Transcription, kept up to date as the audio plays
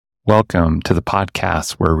Welcome to the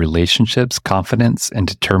podcast where relationships, confidence, and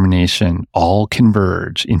determination all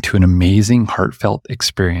converge into an amazing, heartfelt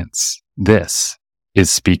experience. This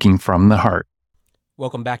is Speaking from the Heart.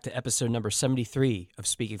 Welcome back to episode number 73 of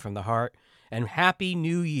Speaking from the Heart, and Happy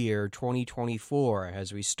New Year 2024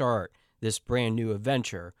 as we start this brand new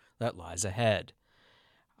adventure that lies ahead.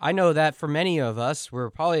 I know that for many of us,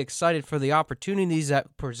 we're probably excited for the opportunities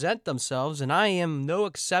that present themselves, and I am no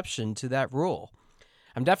exception to that rule.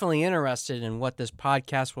 I'm definitely interested in what this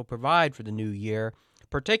podcast will provide for the new year,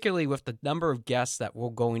 particularly with the number of guests that we're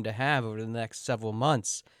going to have over the next several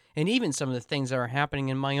months, and even some of the things that are happening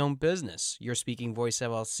in my own business, Your Speaking Voice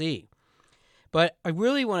LLC. But I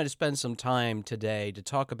really wanted to spend some time today to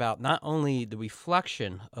talk about not only the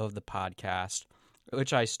reflection of the podcast,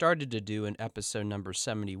 which I started to do in episode number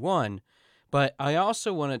 71, but I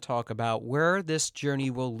also want to talk about where this journey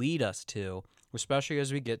will lead us to, especially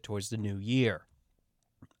as we get towards the new year.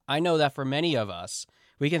 I know that for many of us,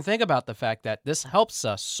 we can think about the fact that this helps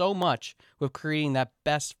us so much with creating that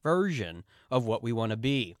best version of what we want to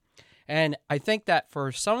be. And I think that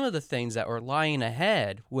for some of the things that are lying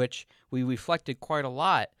ahead, which we reflected quite a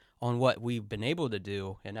lot on what we've been able to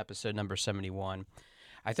do in episode number 71,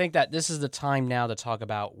 I think that this is the time now to talk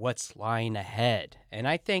about what's lying ahead. And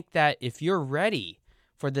I think that if you're ready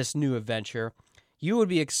for this new adventure, you would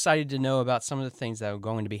be excited to know about some of the things that are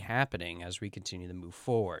going to be happening as we continue to move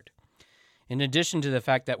forward. In addition to the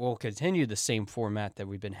fact that we'll continue the same format that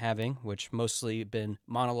we've been having, which mostly been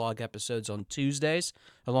monologue episodes on Tuesdays,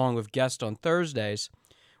 along with guests on Thursdays,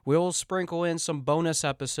 we'll sprinkle in some bonus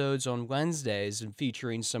episodes on Wednesdays and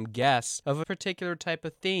featuring some guests of a particular type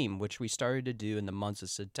of theme, which we started to do in the months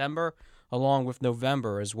of September, along with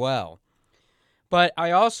November as well. But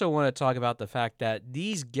I also want to talk about the fact that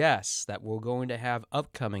these guests that we're going to have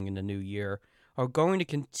upcoming in the new year are going to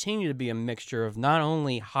continue to be a mixture of not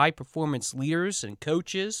only high-performance leaders and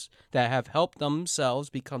coaches that have helped themselves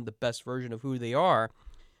become the best version of who they are,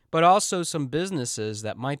 but also some businesses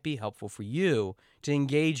that might be helpful for you to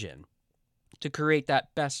engage in, to create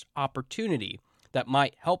that best opportunity that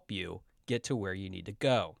might help you get to where you need to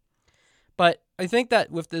go. But I think that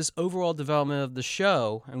with this overall development of the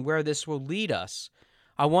show and where this will lead us,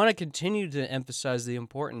 I want to continue to emphasize the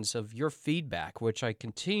importance of your feedback, which I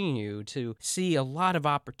continue to see a lot of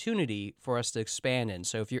opportunity for us to expand in.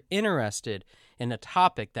 So if you're interested in a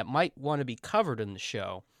topic that might want to be covered in the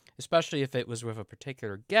show, especially if it was with a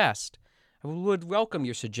particular guest, I would welcome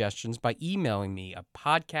your suggestions by emailing me at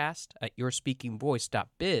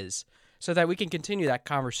podcast@yourspeakingvoice.biz so that we can continue that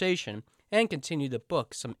conversation and continue to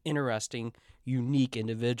book some interesting, unique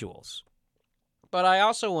individuals. But I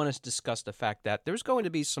also want to discuss the fact that there's going to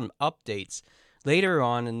be some updates later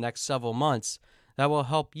on in the next several months that will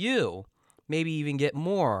help you maybe even get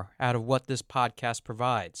more out of what this podcast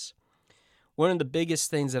provides. One of the biggest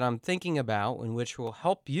things that I'm thinking about, and which will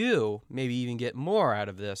help you maybe even get more out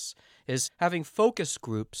of this, is having focus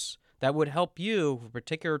groups that would help you with a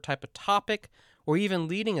particular type of topic or even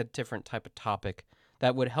leading a different type of topic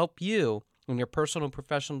that would help you in your personal and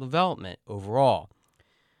professional development overall.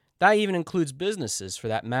 That even includes businesses for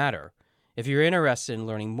that matter. If you're interested in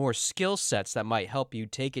learning more skill sets that might help you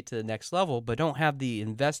take it to the next level, but don't have the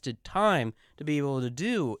invested time to be able to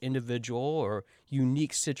do individual or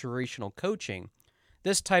unique situational coaching,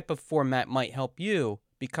 this type of format might help you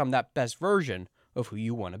become that best version of who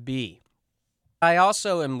you want to be. I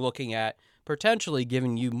also am looking at potentially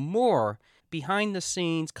giving you more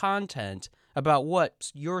behind-the-scenes content about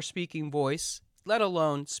what your speaking voice, let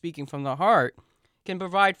alone speaking from the heart, can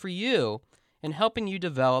provide for you in helping you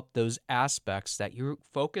develop those aspects that you're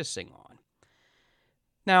focusing on.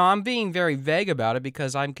 Now, I'm being very vague about it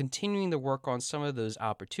because I'm continuing to work on some of those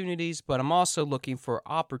opportunities, but I'm also looking for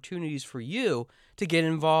opportunities for you to get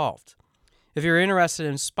involved. If you're interested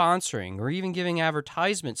in sponsoring or even giving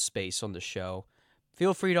advertisement space on the show,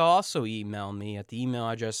 feel free to also email me at the email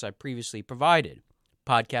address I previously provided,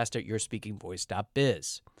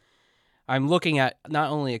 podcast@yourspeakingvoice.biz. I'm looking at not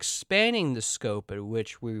only expanding the scope at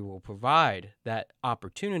which we will provide that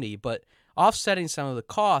opportunity, but offsetting some of the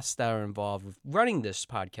costs that are involved with running this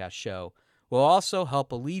podcast show will also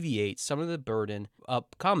help alleviate some of the burden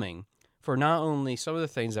upcoming for not only some of the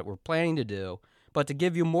things that we're planning to do, but to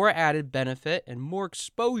give you more added benefit and more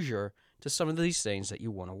exposure to some of these things that you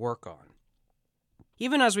want to work on.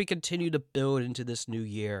 Even as we continue to build into this new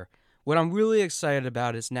year, what I'm really excited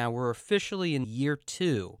about is now we're officially in year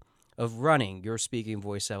 2 of running Your Speaking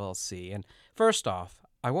Voice LLC. And first off,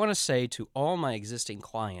 I want to say to all my existing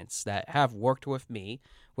clients that have worked with me,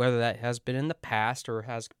 whether that has been in the past or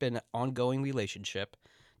has been an ongoing relationship,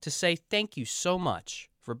 to say thank you so much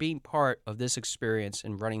for being part of this experience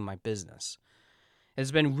in running my business.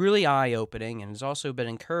 It's been really eye-opening, and it's also been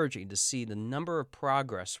encouraging to see the number of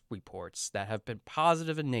progress reports that have been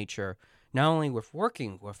positive in nature, not only with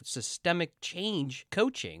working with systemic change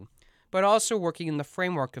coaching, but also working in the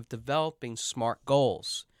framework of developing SMART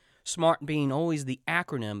goals. SMART being always the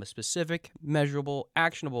acronym of specific, measurable,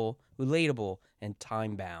 actionable, relatable, and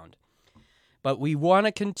time-bound. But we want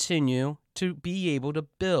to continue to be able to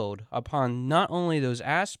build upon not only those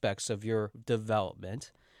aspects of your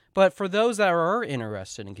development, but for those that are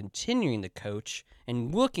interested in continuing to coach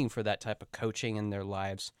and looking for that type of coaching in their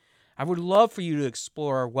lives, I would love for you to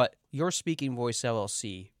explore what Your Speaking Voice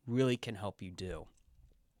LLC really can help you do.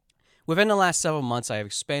 Within the last several months, I have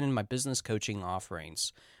expanded my business coaching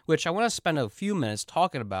offerings, which I want to spend a few minutes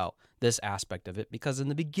talking about this aspect of it, because in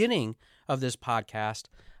the beginning of this podcast,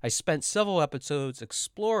 I spent several episodes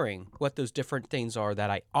exploring what those different things are that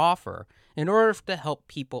I offer in order to help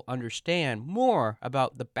people understand more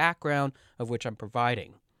about the background of which I'm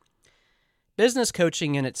providing. Business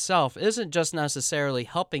coaching in itself isn't just necessarily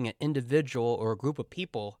helping an individual or a group of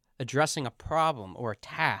people addressing a problem or a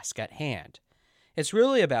task at hand. It's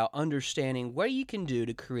really about understanding what you can do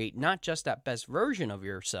to create not just that best version of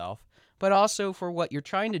yourself, but also for what you're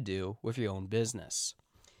trying to do with your own business.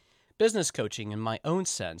 Business coaching, in my own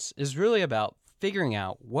sense, is really about figuring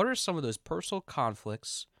out what are some of those personal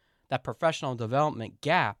conflicts, that professional development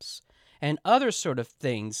gaps, and other sort of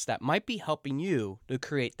things that might be helping you to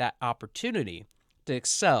create that opportunity to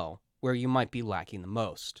excel where you might be lacking the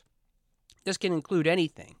most. This can include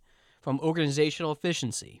anything from organizational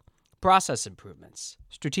efficiency, process improvements,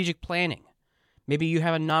 strategic planning. Maybe you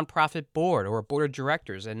have a nonprofit board or a board of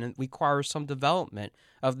directors and it requires some development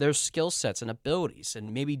of their skill sets and abilities,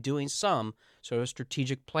 and maybe doing some sort of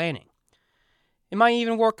strategic planning. It might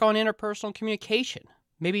even work on interpersonal communication,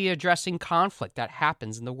 maybe addressing conflict that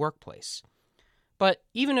happens in the workplace. But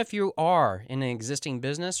even if you are in an existing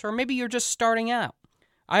business, or maybe you're just starting out,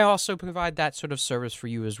 I also provide that sort of service for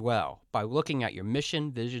you as well by looking at your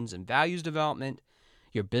mission, visions, and values development,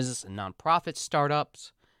 your business and nonprofit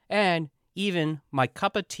startups, and even my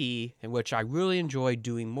cup of tea, in which I really enjoy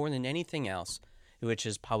doing more than anything else, which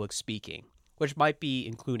is public speaking, which might be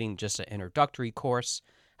including just an introductory course,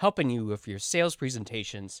 helping you with your sales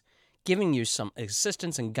presentations, giving you some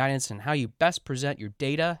assistance and guidance on how you best present your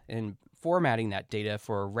data and formatting that data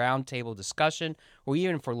for a roundtable discussion or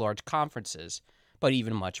even for large conferences, but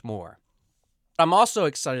even much more. I'm also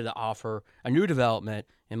excited to offer a new development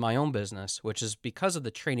in my own business, which is because of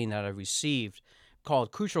the training that I've received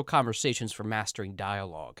called Crucial Conversations for Mastering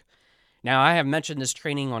Dialogue. Now, I have mentioned this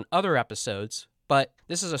training on other episodes, but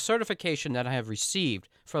this is a certification that I have received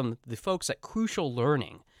from the folks at Crucial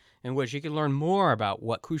Learning, in which you can learn more about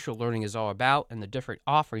what Crucial Learning is all about and the different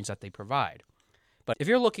offerings that they provide. But if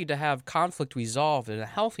you're looking to have conflict resolved in a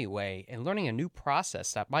healthy way and learning a new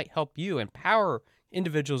process that might help you empower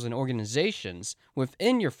individuals and organizations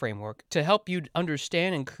within your framework to help you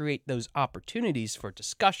understand and create those opportunities for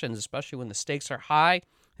discussions, especially when the stakes are high,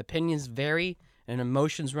 opinions vary, and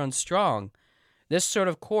emotions run strong, this sort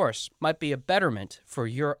of course might be a betterment for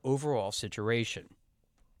your overall situation.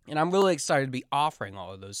 And I'm really excited to be offering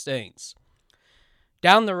all of those things.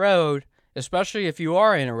 Down the road, especially if you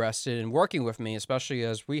are interested in working with me, especially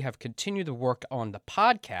as we have continued to work on the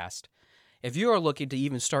podcast, if you are looking to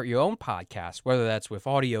even start your own podcast, whether that's with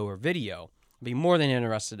audio or video, I'd be more than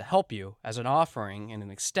interested to help you as an offering and an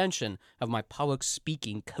extension of my public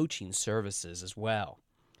speaking coaching services as well.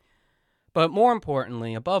 But more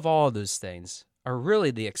importantly, above all of those things, are really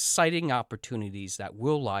the exciting opportunities that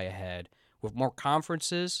will lie ahead with more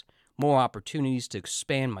conferences, more opportunities to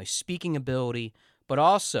expand my speaking ability, but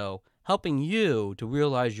also helping you to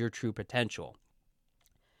realize your true potential.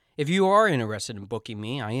 If you are interested in booking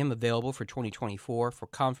me, I am available for 2024 for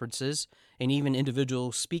conferences and even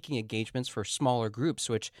individual speaking engagements for smaller groups,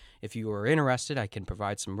 which, if you are interested, I can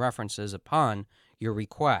provide some references upon your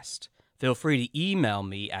request. Feel free to email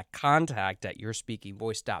me at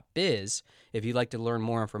contact@yourspeakingvoice.biz if you'd like to learn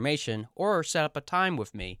more information or set up a time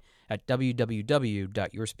with me at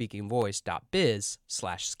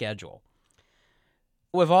www.yourspeakingvoice.biz/schedule.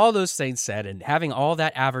 With all those things said and having all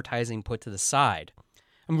that advertising put to the side,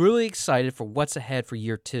 I'm really excited for what's ahead for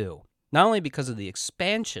year 2, not only because of the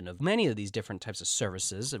expansion of many of these different types of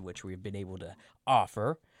services in which we've been able to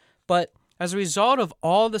offer, but as a result of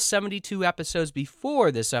all the 72 episodes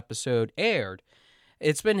before this episode aired,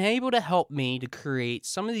 it's been able to help me to create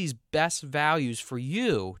some of these best values for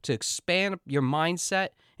you to expand your mindset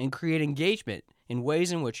and create engagement in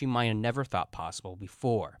ways in which you might have never thought possible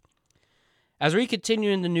before. As we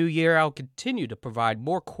continue in the new year, I'll continue to provide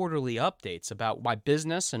more quarterly updates about my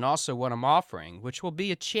business and also what I'm offering, which will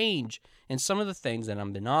be a change in some of the things that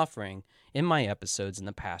I've been offering in my episodes in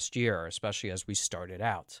the past year, especially as we started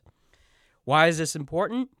out. Why is this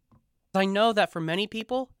important? I know that for many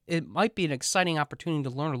people, it might be an exciting opportunity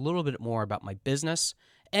to learn a little bit more about my business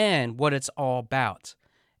and what it's all about.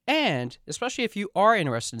 And especially if you are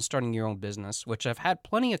interested in starting your own business, which I've had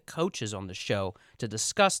plenty of coaches on the show to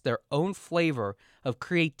discuss their own flavor of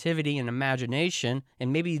creativity and imagination,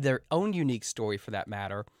 and maybe their own unique story for that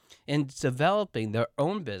matter, in developing their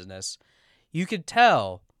own business, you could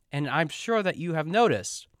tell, and I'm sure that you have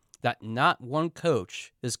noticed, that not one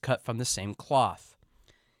coach is cut from the same cloth.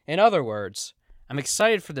 In other words, I'm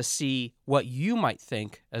excited to see what you might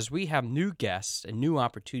think as we have new guests and new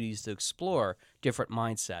opportunities to explore different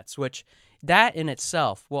mindsets, which that in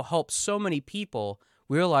itself will help so many people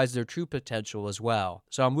realize their true potential as well.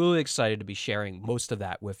 So I'm really excited to be sharing most of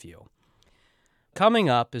that with you. Coming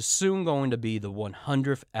up is soon going to be the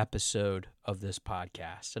 100th episode of this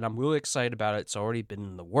podcast, and I'm really excited about it. It's already been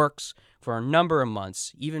in the works for a number of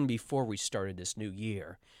months, even before we started this new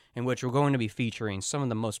year, in which we're going to be featuring some of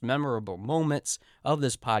the most memorable moments of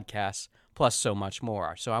this podcast, plus so much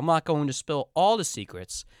more. So I'm not going to spill all the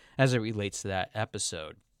secrets as it relates to that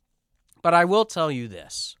episode. But I will tell you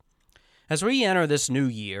this. As we enter this new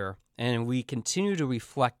year and we continue to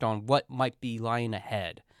reflect on what might be lying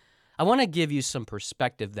ahead, I want to give you some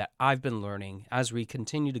perspective that I've been learning as we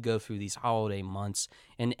continue to go through these holiday months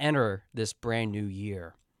and enter this brand new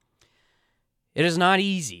year. It is not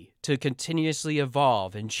easy to continuously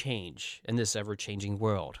evolve and change in this ever-changing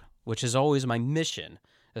world, which is always my mission,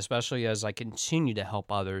 especially as I continue to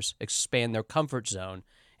help others expand their comfort zone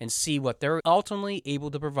and see what they're ultimately able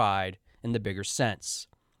to provide in the bigger sense.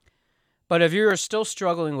 But if you're still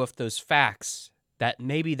struggling with those facts, that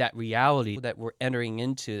maybe that reality that we're entering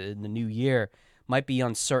into in the new year might be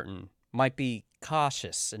uncertain, might be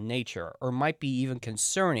cautious in nature, or might be even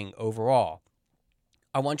concerning overall,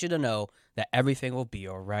 I want you to know that everything will be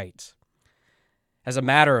all right. As a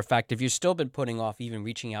matter of fact, if you've still been putting off even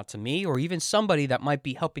reaching out to me or even somebody that might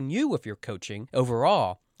be helping you with your coaching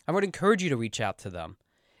overall, I would encourage you to reach out to them.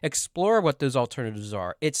 Explore what those alternatives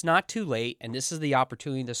are. It's not too late, and this is the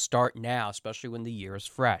opportunity to start now, especially when the year is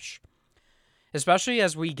fresh. Especially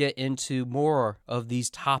as we get into more of these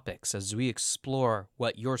topics, as we explore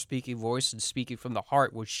what your speaking voice and speaking from the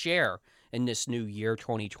heart will share in this new year,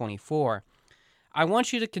 2024, I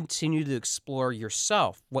want you to continue to explore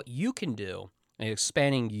yourself, what you can do in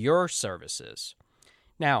expanding your services.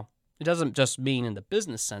 Now, it doesn't just mean in the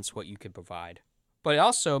business sense what you can provide, but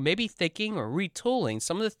also maybe thinking or retooling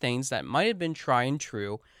some of the things that might have been tried and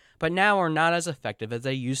true, but now are not as effective as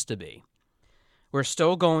they used to be. We're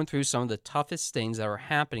still going through some of the toughest things that are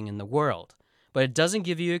happening in the world, but it doesn't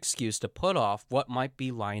give you an excuse to put off what might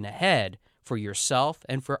be lying ahead for yourself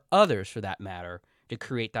and for others, for that matter, to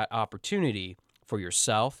create that opportunity for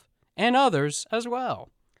yourself and others as well.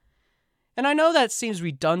 And I know that seems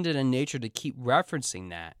redundant in nature to keep referencing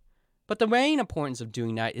that, but the main importance of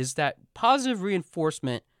doing that is that positive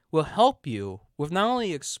reinforcement will help you with not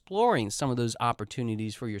only exploring some of those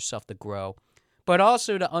opportunities for yourself to grow, but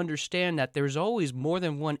also to understand that there's always more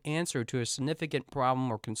than one answer to a significant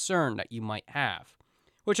problem or concern that you might have,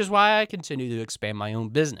 which is why I continue to expand my own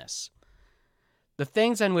business. The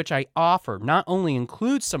things in which I offer not only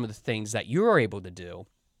include some of the things that you're able to do,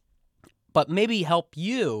 but maybe help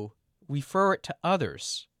you refer it to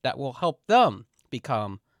others that will help them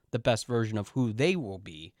become the best version of who they will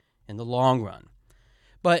be in the long run.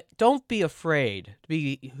 But don't be afraid to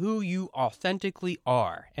be who you authentically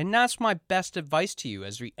are. And that's my best advice to you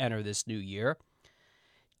as we enter this new year.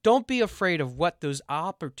 Don't be afraid of what those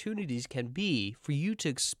opportunities can be for you to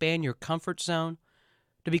expand your comfort zone,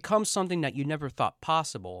 to become something that you never thought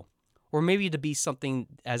possible, or maybe to be something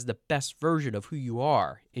as the best version of who you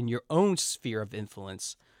are in your own sphere of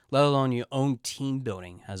influence, let alone your own team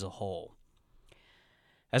building as a whole.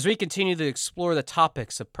 As we continue to explore the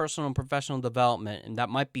topics of personal and professional development, and that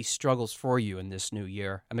might be struggles for you in this new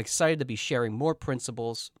year, I'm excited to be sharing more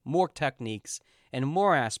principles, more techniques, and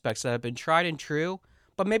more aspects that have been tried and true,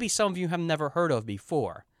 but maybe some of you have never heard of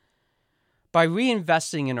before. By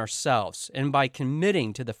reinvesting in ourselves and by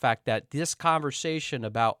committing to the fact that this conversation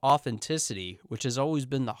about authenticity, which has always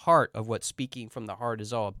been the heart of what Speaking from the Heart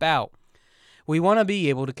is all about, we want to be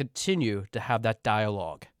able to continue to have that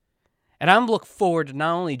dialogue. And I'm looking forward to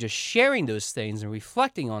not only just sharing those things and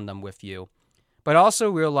reflecting on them with you, but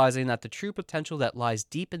also realizing that the true potential that lies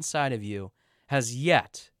deep inside of you has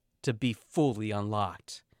yet to be fully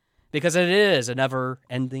unlocked. Because it is a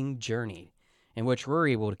never-ending journey. in which we're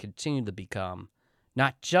able to continue to become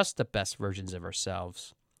not just the best versions of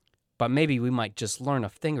ourselves, but maybe we might just learn a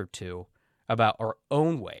thing or two about our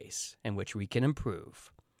own ways in which we can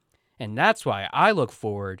improve. And that's why I look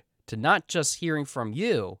forward to not just hearing from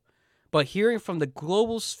you, but hearing from the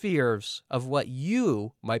global spheres of what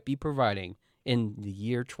you might be providing in the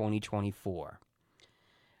year 2024.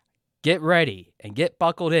 Get ready and get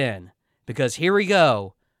buckled in, because here we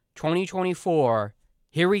go, 2024,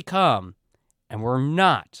 here we come, and we're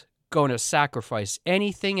not going to sacrifice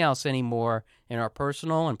anything else anymore in our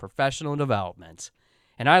personal and professional development.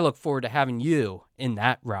 And I look forward to having you in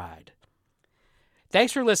that ride.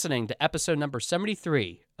 Thanks for listening to episode number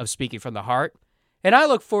 73 of Speaking from the Heart, and I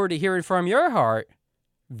look forward to hearing from your heart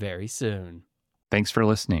very soon. Thanks for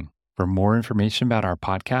listening. For more information about our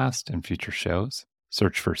podcast and future shows,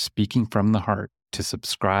 search for Speaking from the Heart to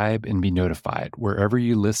subscribe and be notified wherever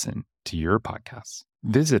you listen to your podcasts.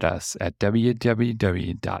 Visit us at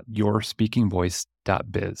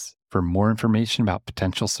www.yourspeakingvoice.biz for more information about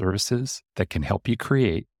potential services that can help you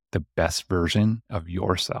create the best version of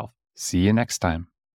yourself. See you next time.